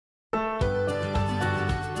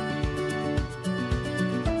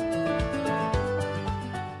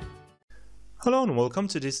Hello and welcome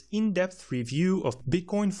to this in-depth review of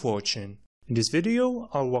Bitcoin Fortune. In this video,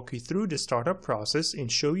 I'll walk you through the startup process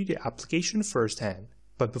and show you the application firsthand.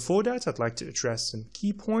 But before that, I'd like to address some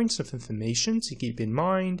key points of information to keep in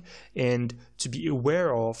mind and to be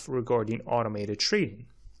aware of regarding automated trading.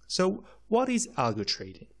 So, what is algo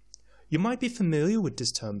trading? You might be familiar with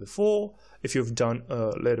this term before if you've done a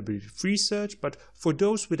little bit of research, but for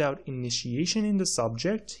those without initiation in the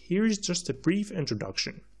subject, here is just a brief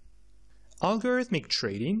introduction. Algorithmic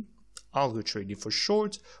trading, algo trading for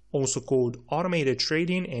short, also called automated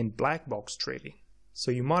trading and black box trading. So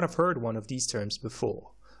you might have heard one of these terms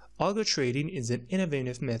before. Algo trading is an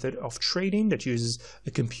innovative method of trading that uses a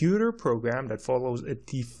computer program that follows a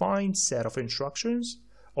defined set of instructions,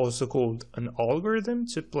 also called an algorithm,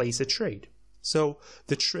 to place a trade. So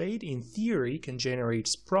the trade in theory can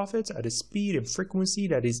generate profits at a speed and frequency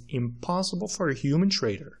that is impossible for a human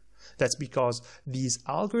trader. That's because these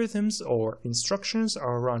algorithms or instructions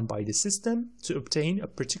are run by the system to obtain a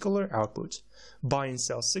particular output. Buy and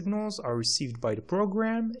sell signals are received by the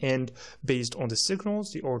program, and based on the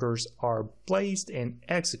signals, the orders are placed and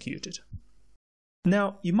executed.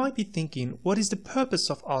 Now, you might be thinking, what is the purpose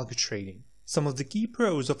of algo trading? Some of the key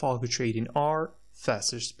pros of algo trading are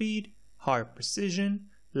faster speed, higher precision,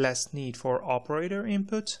 less need for operator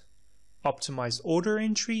input, optimized order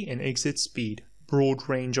entry and exit speed, broad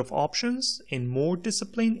range of options, and more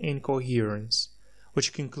discipline and coherence. What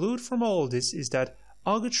you conclude from all this is that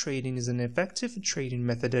algo trading is an effective trading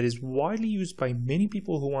method that is widely used by many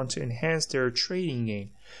people who want to enhance their trading game.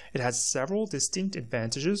 It has several distinct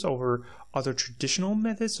advantages over other traditional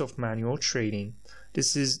methods of manual trading.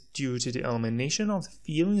 This is due to the elimination of the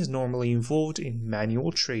feelings normally involved in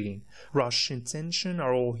manual trading. Rush and tension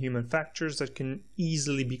are all human factors that can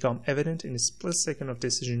easily become evident in a split second of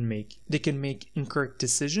decision making. They can make incorrect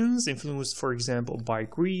decisions influenced, for example, by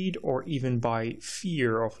greed or even by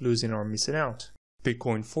fear of losing or missing out.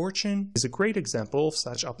 Bitcoin Fortune is a great example of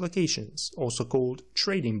such applications, also called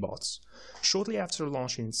trading bots. Shortly after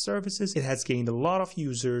launching its services, it has gained a lot of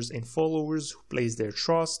users and followers who place their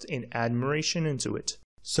trust and admiration into it.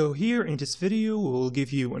 So here in this video, we will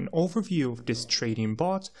give you an overview of this trading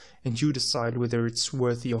bot, and you decide whether it's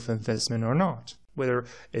worthy of investment or not, whether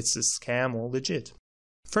it's a scam or legit.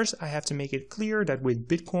 First, I have to make it clear that with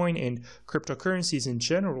Bitcoin and cryptocurrencies in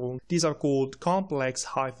general, these are called complex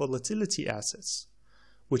high volatility assets,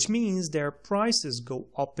 which means their prices go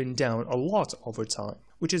up and down a lot over time,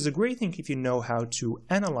 which is a great thing if you know how to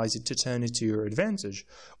analyze it to turn it to your advantage,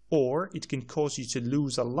 or it can cause you to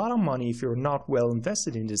lose a lot of money if you're not well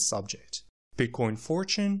invested in this subject. Bitcoin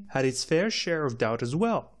Fortune had its fair share of doubt as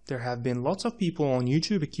well. There have been lots of people on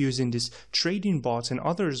YouTube accusing this trading bot and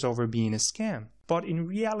others over being a scam, but in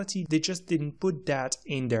reality they just didn't put that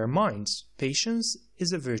in their minds. Patience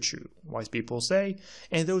is a virtue, wise people say,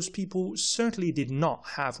 and those people certainly did not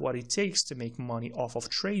have what it takes to make money off of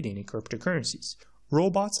trading in cryptocurrencies.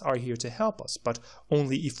 Robots are here to help us, but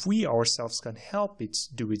only if we ourselves can help it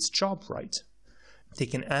do its job right. They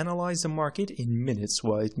can analyze the market in minutes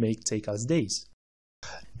while it may take us days.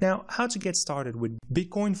 Now, how to get started with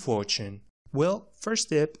Bitcoin Fortune? Well, first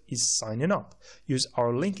step is signing up. Use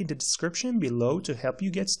our link in the description below to help you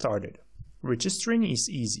get started. Registering is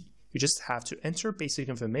easy. You just have to enter basic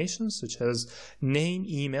information such as name,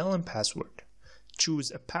 email, and password.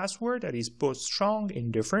 Choose a password that is both strong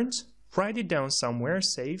and different. Write it down somewhere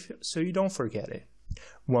safe so you don't forget it.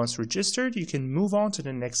 Once registered, you can move on to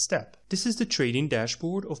the next step. This is the trading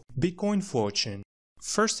dashboard of Bitcoin Fortune.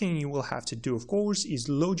 First thing you will have to do, of course, is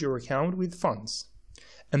load your account with funds.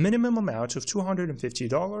 A minimum amount of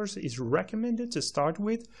 $250 is recommended to start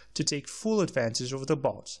with to take full advantage of the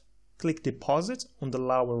bot. Click Deposit on the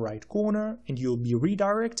lower right corner and you'll be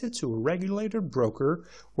redirected to a regulated broker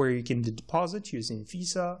where you can deposit using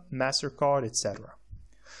Visa, MasterCard, etc.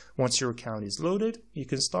 Once your account is loaded, you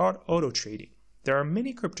can start auto trading. There are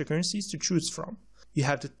many cryptocurrencies to choose from. You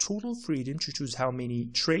have the total freedom to choose how many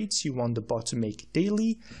trades you want the bot to make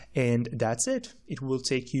daily, and that's it. It will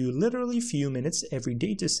take you literally a few minutes every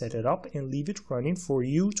day to set it up and leave it running for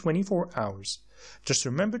you 24 hours. Just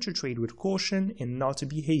remember to trade with caution and not to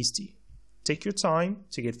be hasty. Take your time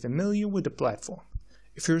to get familiar with the platform.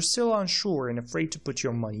 If you're still unsure and afraid to put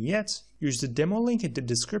your money yet, use the demo link in the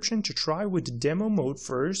description to try with the demo mode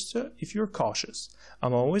first if you're cautious.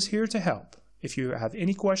 I'm always here to help. If you have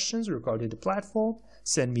any questions regarding the platform,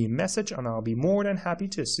 send me a message and I'll be more than happy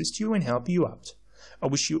to assist you and help you out. I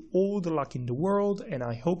wish you all the luck in the world and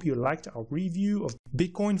I hope you liked our review of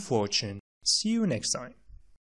Bitcoin Fortune. See you next time.